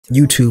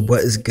YouTube,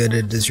 what is good?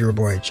 It is your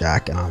boy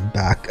Jack, and I'm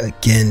back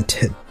again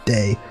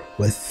today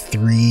with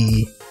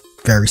 3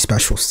 very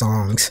special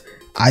songs.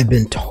 I've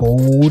been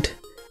told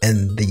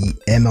in the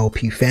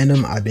MLP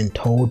fandom, I've been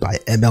told by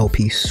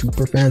MLP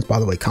super fans, by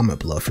the way, comment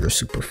below if you're a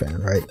super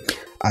fan, right?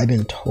 I've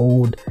been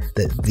told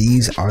that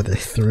these are the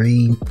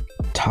 3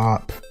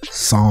 top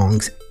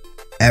songs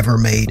ever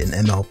made in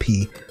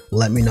MLP.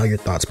 Let me know your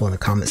thoughts below in the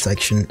comment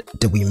section.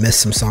 Did we miss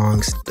some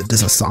songs?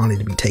 Does a song need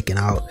to be taken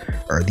out?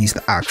 Or are these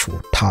the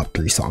actual top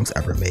 3 songs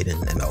ever made in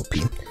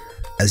MLP?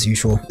 As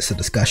usual, it's a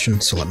discussion,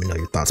 so let me know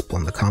your thoughts below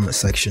in the comment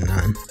section,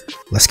 and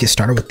let's get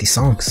started with these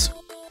songs.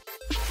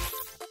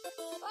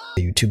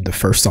 YouTube, the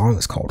first song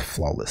is called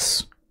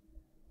Flawless.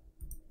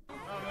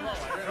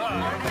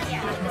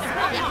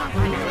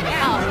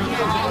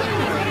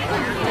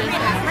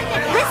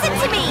 Listen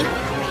to me!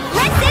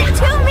 Listen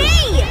to me!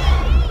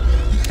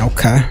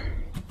 Okay.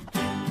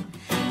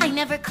 I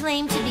never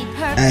claimed to be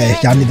perfect. Hey,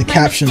 y'all need the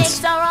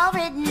captions. Are all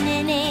written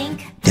in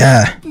ink.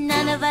 Yeah.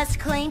 None of us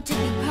claim to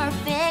be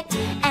perfect,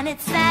 and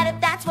it's sad if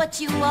that's what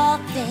you all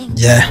think.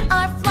 Yeah.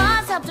 Our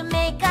flaws help to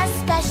make us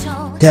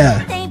special.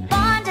 Yeah. They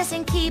bond us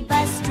and keep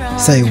us strong.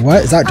 Say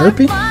what? Is that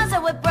Derpy? Our flaws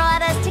are what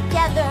brought us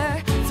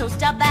together, so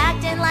stop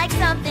acting like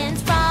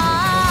something's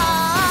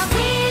wrong.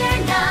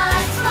 We're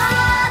not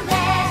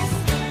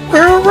flawless.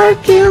 We're a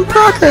work in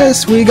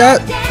progress. We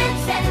got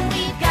dance and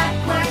we've got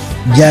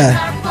quirks. Yeah.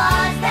 Our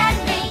flaws that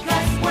make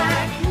us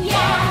work.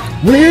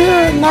 Yeah.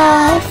 We're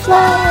not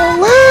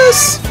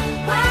flawless.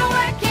 We're a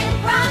work in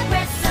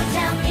progress, so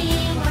tell me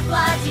what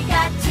flaws you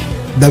got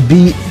too. The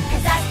beat,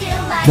 'Cause I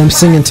still like them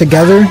singing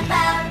together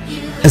about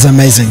you. is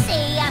amazing.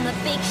 Say I'm a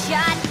big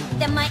shot,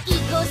 then my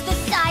ego's the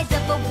size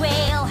of a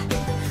whale.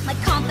 My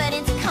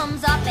confidence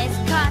comes off as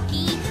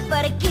cocky,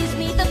 but it gives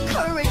me the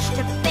courage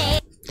to fail.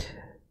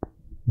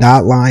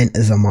 That line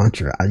is a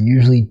mantra. I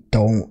usually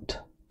don't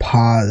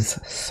pause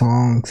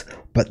songs,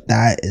 but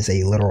that is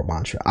a literal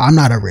mantra. I'm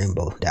not a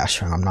Rainbow Dash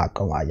fan. I'm not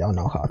gonna lie. Y'all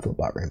know how I feel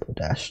about Rainbow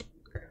Dash.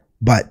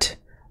 But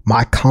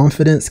my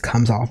confidence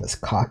comes off as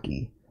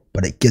cocky,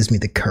 but it gives me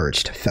the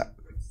courage to fail.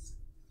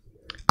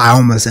 I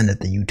almost ended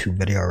the YouTube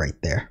video right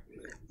there.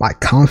 My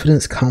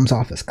confidence comes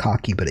off as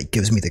cocky, but it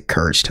gives me the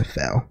courage to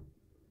fail.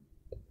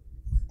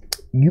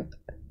 You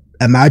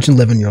imagine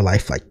living your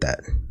life like that.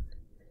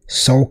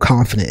 So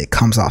confident it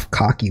comes off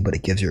cocky, but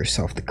it gives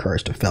yourself the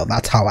courage to fail.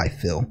 That's how I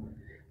feel.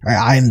 Right?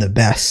 I am the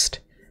best.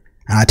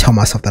 And I tell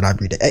myself that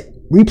every day. Hey,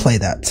 replay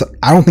that. So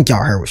I don't think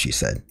y'all heard what she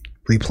said.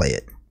 Replay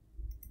it.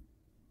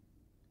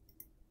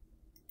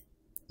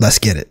 Let's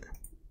get it.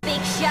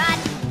 Big shot,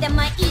 then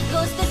my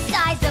ego's the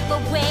size of a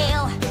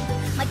whale.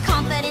 My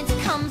confidence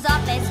comes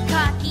off as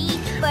cocky,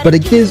 but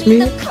it gives me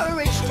the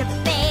courage to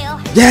fail.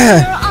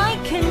 Yeah. Sure, I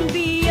can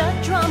be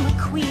a drama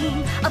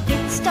queen, a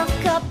bit stuck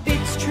up,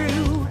 it's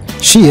true.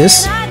 She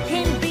is. And I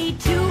can be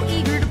too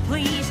eager to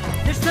please.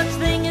 There's such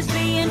thing as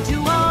being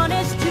too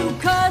honest too,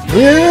 'cause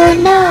We're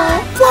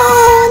not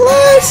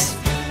flawless.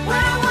 we're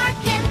a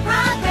work in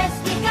progress.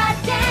 We got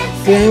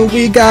dance And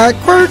we got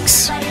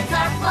quirks. but it's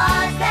our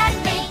flaws that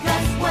make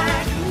us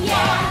work.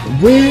 Yeah.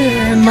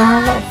 We're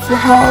not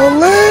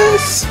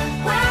flawless.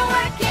 We're a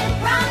work in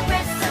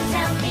progress, so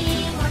tell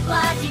me what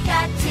flaws you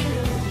got too.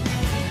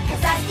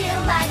 'Cause I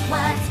still like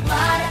what's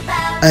flawed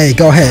about Hey,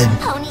 go ahead.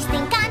 Ponies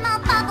think I'm all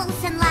bubbles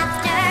and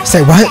laughter.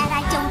 Say what?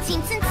 That I don't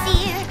seem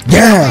sincere.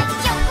 Yeah. I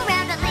joke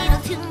around a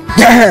little too much.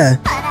 Yeah.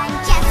 But I'm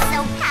just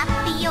so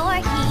happy you're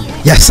here.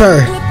 Yes,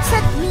 sir. It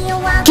took me a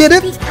while Get to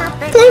it? be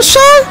confident, Blue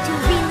shot? to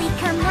really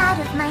come out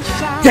of my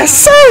shell. Yes,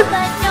 sir.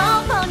 But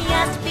no pony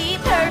has to be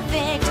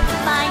perfect.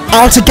 By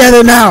All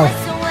together now.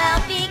 so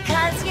well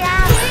because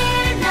yeah,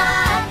 we're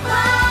not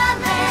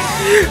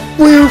flawless.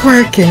 We're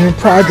work in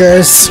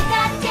progress. We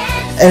got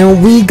dance,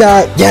 And we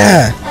got,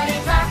 yeah. but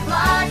it's our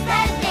flaws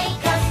that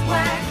make us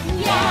work.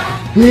 Yeah.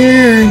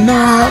 We're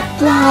not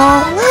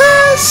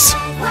flawless.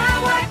 We're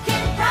a work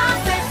in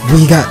progress.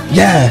 We got,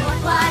 yeah. What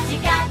flaws you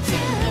got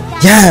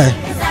too. Yeah.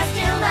 'Cause I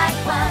still like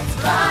what's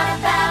flawed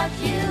about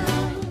you.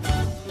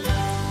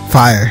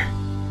 Fire.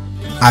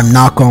 I'm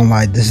not gonna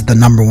lie, this is the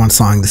 #1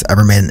 song that's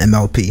ever made in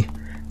MLP.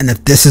 And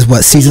if this is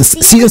what season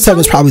 7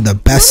 is probably the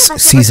best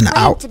season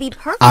out,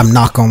 I'm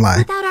not gonna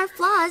lie.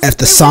 If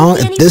the song,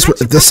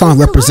 if this song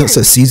represents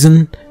a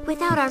season,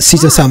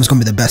 season 7 is gonna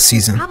be the best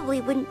season.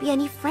 Probably wouldn't be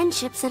any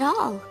friendships at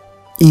all.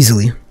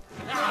 Easily.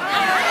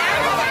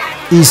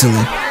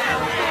 Easily.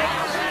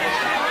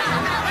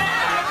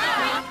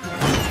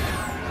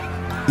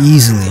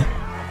 Easily.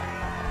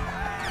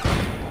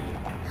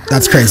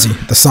 That's crazy.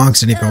 The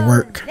songs didn't even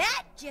work.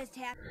 That just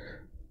happened.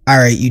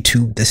 Alright,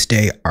 YouTube, this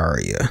day,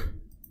 Aria.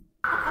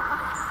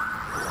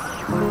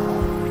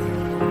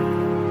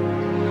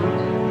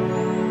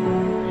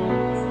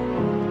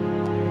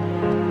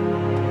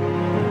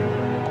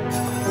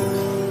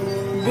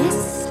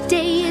 This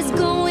day is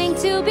going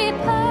to be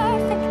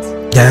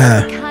perfect.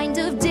 Yeah. The kind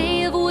of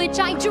day of which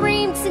I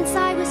dreamed since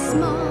I was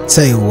small.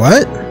 Say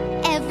what?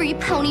 Every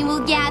pony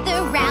will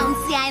gather round.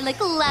 See, I look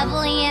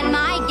lovely in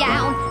my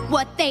gown.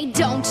 What they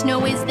don't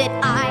know is that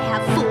I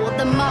have fooled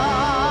them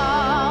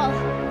all.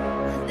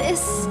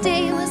 This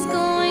day was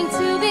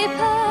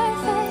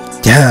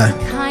Yeah,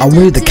 I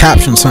read the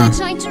captions, huh?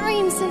 I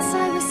dreamed since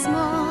I was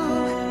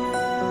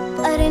small,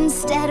 but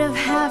instead of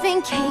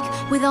having cake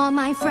with all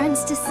my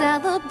friends to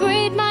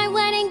celebrate my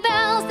wedding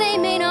bells, they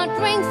may not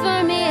ring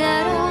for me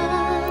at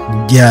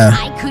all. Yeah.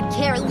 I could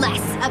care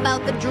less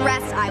about the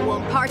dress. I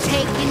won't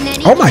partake in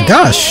any. Oh my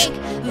gosh.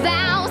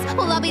 Vows,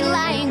 well, I'll be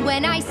lying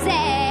when I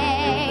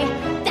say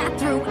that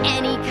through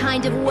any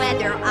kind of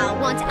weather, I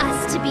want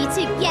us to be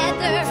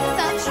together.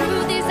 The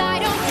truth is, I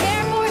don't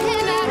care for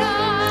him at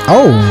all.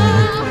 Oh.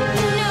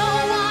 No,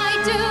 I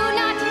do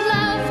not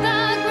love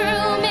the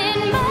groom in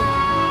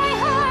my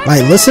heart.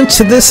 Like, listen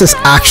to this. It's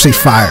actually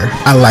fire.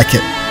 I like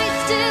it. I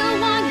still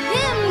want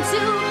him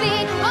to be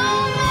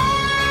all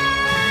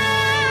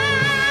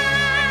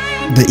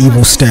mine. The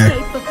evil stare.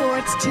 Before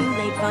it's too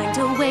late, find a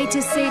way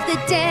to save the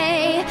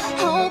day.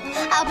 Hope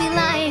I'll be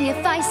lying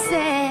if I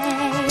say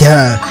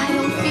Yeah. I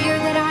don't fear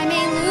that I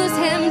may lose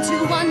him to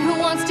one who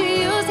wants to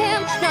use him,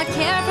 not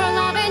care for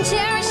love and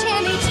cherish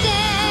him each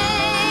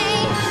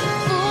day.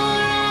 For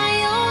I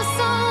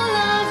also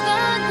love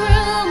the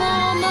groom,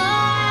 all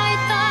my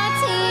thoughts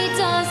he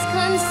does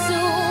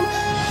consume.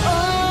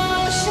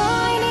 Oh,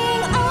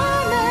 shining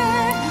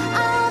armor,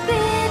 I'll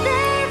be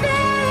there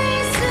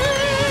very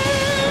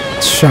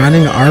soon.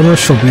 Shining armor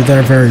shall be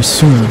there very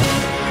soon.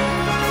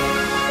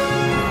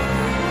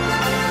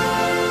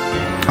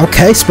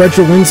 Okay, spread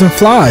your wings and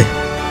fly.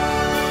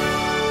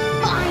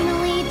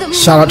 Finally, the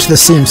Shout out to the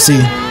CMC.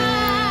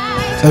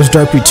 That was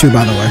Derpy too,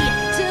 by the way.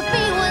 to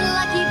be one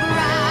lucky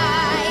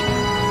bride.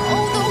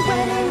 Oh, the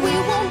wedding we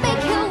won't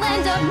make, he'll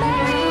end up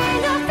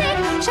marrying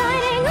nothing.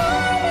 Shining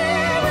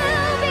armor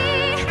will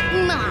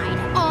be mine,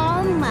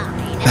 all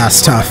mine.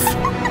 That's tough.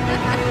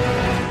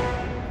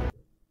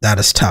 That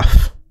is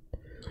tough.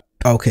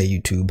 Okay,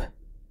 YouTube.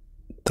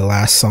 The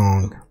last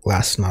song,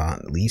 last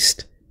not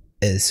least,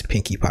 is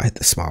Pinkie Pie,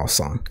 the Smile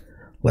song.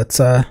 Let's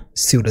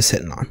see what it's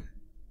hitting on.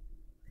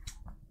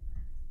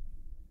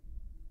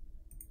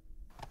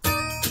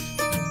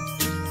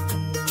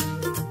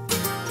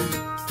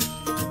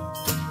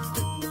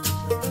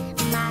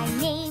 My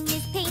name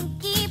is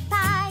Pinkie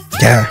Pie.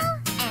 Yeah.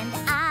 And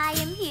I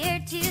am here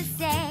to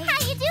say, how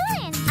you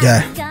doing?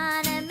 Yeah. I'm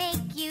gonna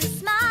make you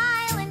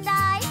smile and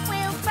I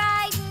will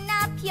brighten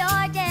up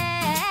your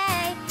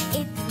day.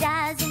 It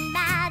doesn't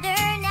matter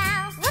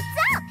now. What's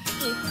up?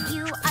 If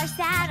you are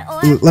sad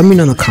or Let me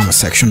know in the comment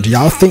section. Do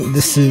y'all think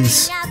this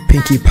is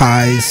Pinkie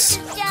Pie's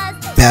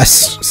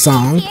best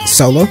song,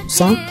 solo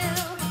song?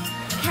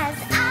 'Cause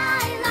I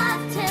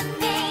love to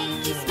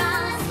make you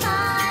smile,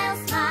 smile,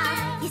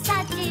 smile. Yes,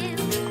 I do.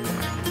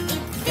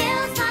 It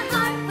fills my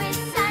heart with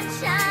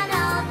sunshine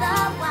all the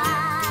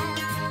while.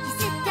 Yes,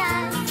 it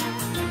does.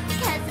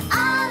 'Cause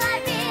all I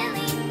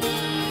really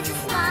need is a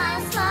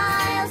smile,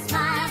 smile,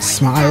 smile.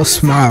 Smile,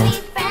 smile.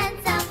 Happy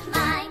friends of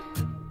mine.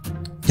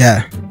 Yeah.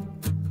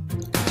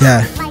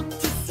 Yeah. Like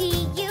to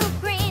see you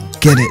grin.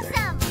 Get it.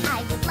 Awesome.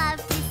 I would love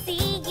to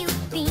see you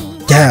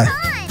beam. Yeah.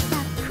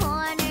 The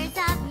corners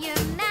of your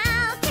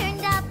mouth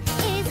turned up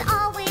is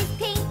always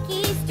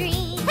Pinkie's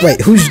dream. Wait,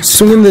 who's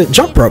swinging the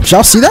jump rope?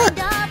 Y'all see that?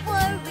 Stop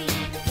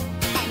worrying,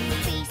 and your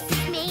face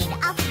is made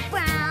of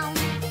brown.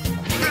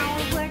 I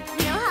work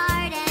real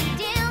hard and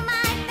do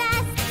my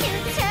best to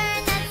turn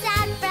that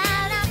sad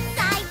frown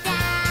upside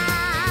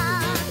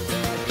down.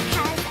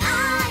 'Cause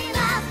I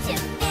love to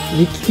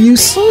Make you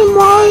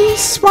someone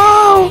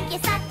smile.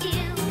 yes, I do.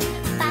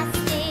 Bust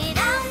it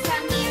out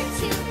from ear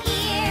to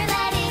ear,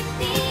 let it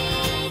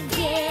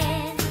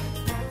begin.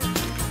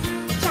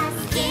 Just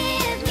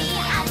give me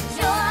a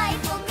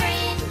joyful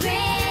grin,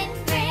 grin,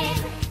 grin,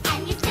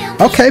 and you fill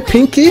me Okay, with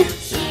Pinkie.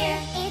 cheer.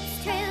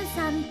 It's true,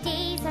 some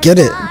days are Get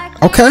it.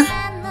 dark Okay.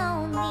 and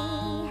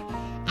lonely,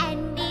 and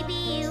maybe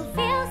you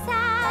feel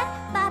sad,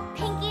 but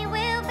Pinkie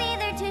will be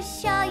there to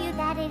show you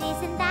that it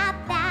isn't that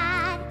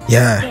bad.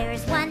 Yeah.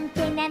 There's one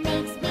thing that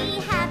makes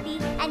me happy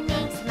and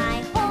makes my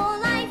whole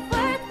life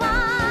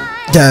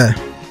worthwhile. Yeah.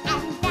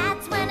 And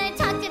that's when I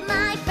talk to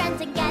my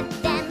friends and get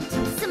them to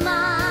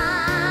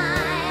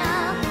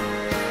smile.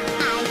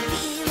 I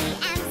really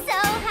am so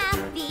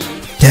happy.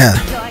 Yeah.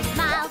 Your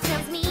smile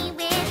fills me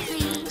with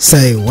glee.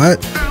 Say what?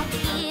 I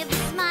give a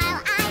smile,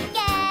 I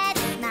get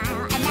a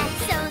smile, and that's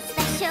so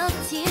special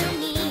to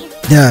me.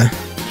 Yeah.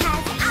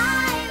 'Cause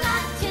I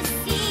love to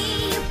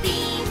see you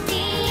beam,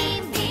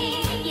 beam,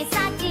 beam. Yes,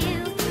 I do.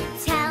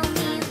 Tell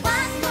me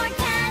what more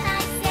can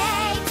I say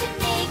to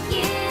make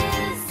you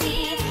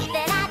see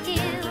that I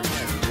do.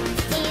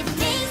 It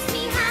makes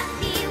me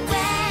happy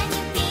when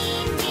you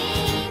beam,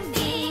 beam,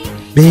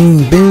 beam. Bing,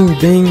 bing,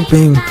 bing,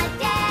 bing. My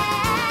day.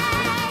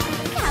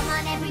 Come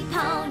on, every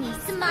pony,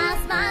 smile,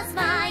 smile,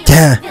 smile.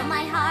 Yeah. Fill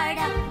my heart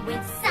up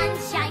with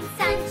sunshine,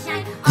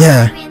 sunshine.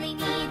 Yeah. All I really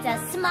need is a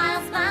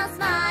smile, smile,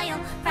 smile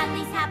from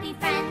these happy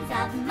friends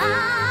of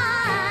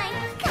mine.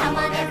 Come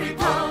on, every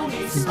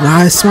pony,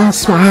 Smile, smile,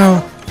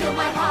 smile. fill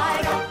my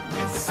heart up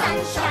with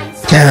sunshine,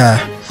 Yeah.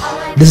 sunshine. All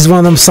I This is one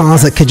of them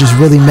songs that could just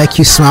really make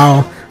you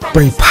smile,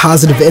 bring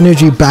positive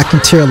energy back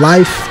into your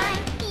life.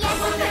 Yes,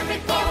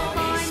 perfect gift for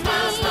me.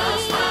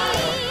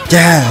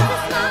 Yeah.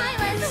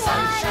 Smile and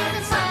smile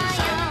and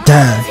smile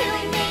Yeah. till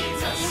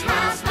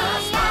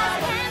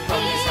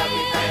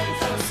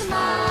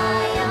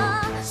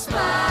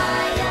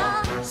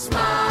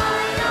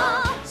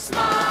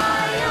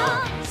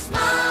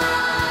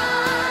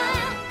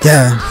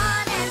Yeah.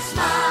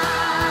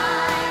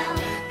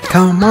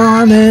 Come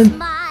on and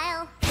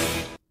Smile.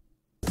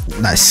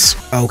 nice.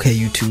 Okay,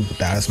 YouTube,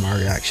 that is my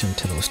reaction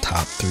to those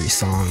top 3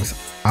 songs.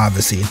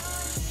 Obviously,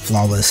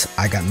 Flawless,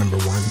 I got number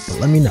 1, but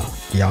let me know.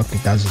 Do y'all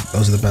think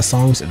those are the best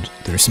songs?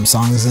 There's some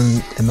songs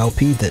in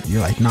MLP that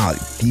you're like, nah,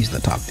 these are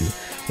the top 2.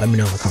 Let me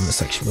know in the comment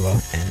section below,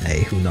 and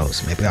hey, who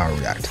knows, maybe I'll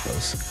react to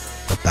those.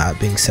 With that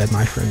being said,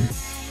 my friend,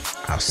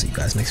 I'll see you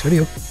guys next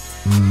video.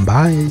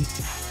 Bye.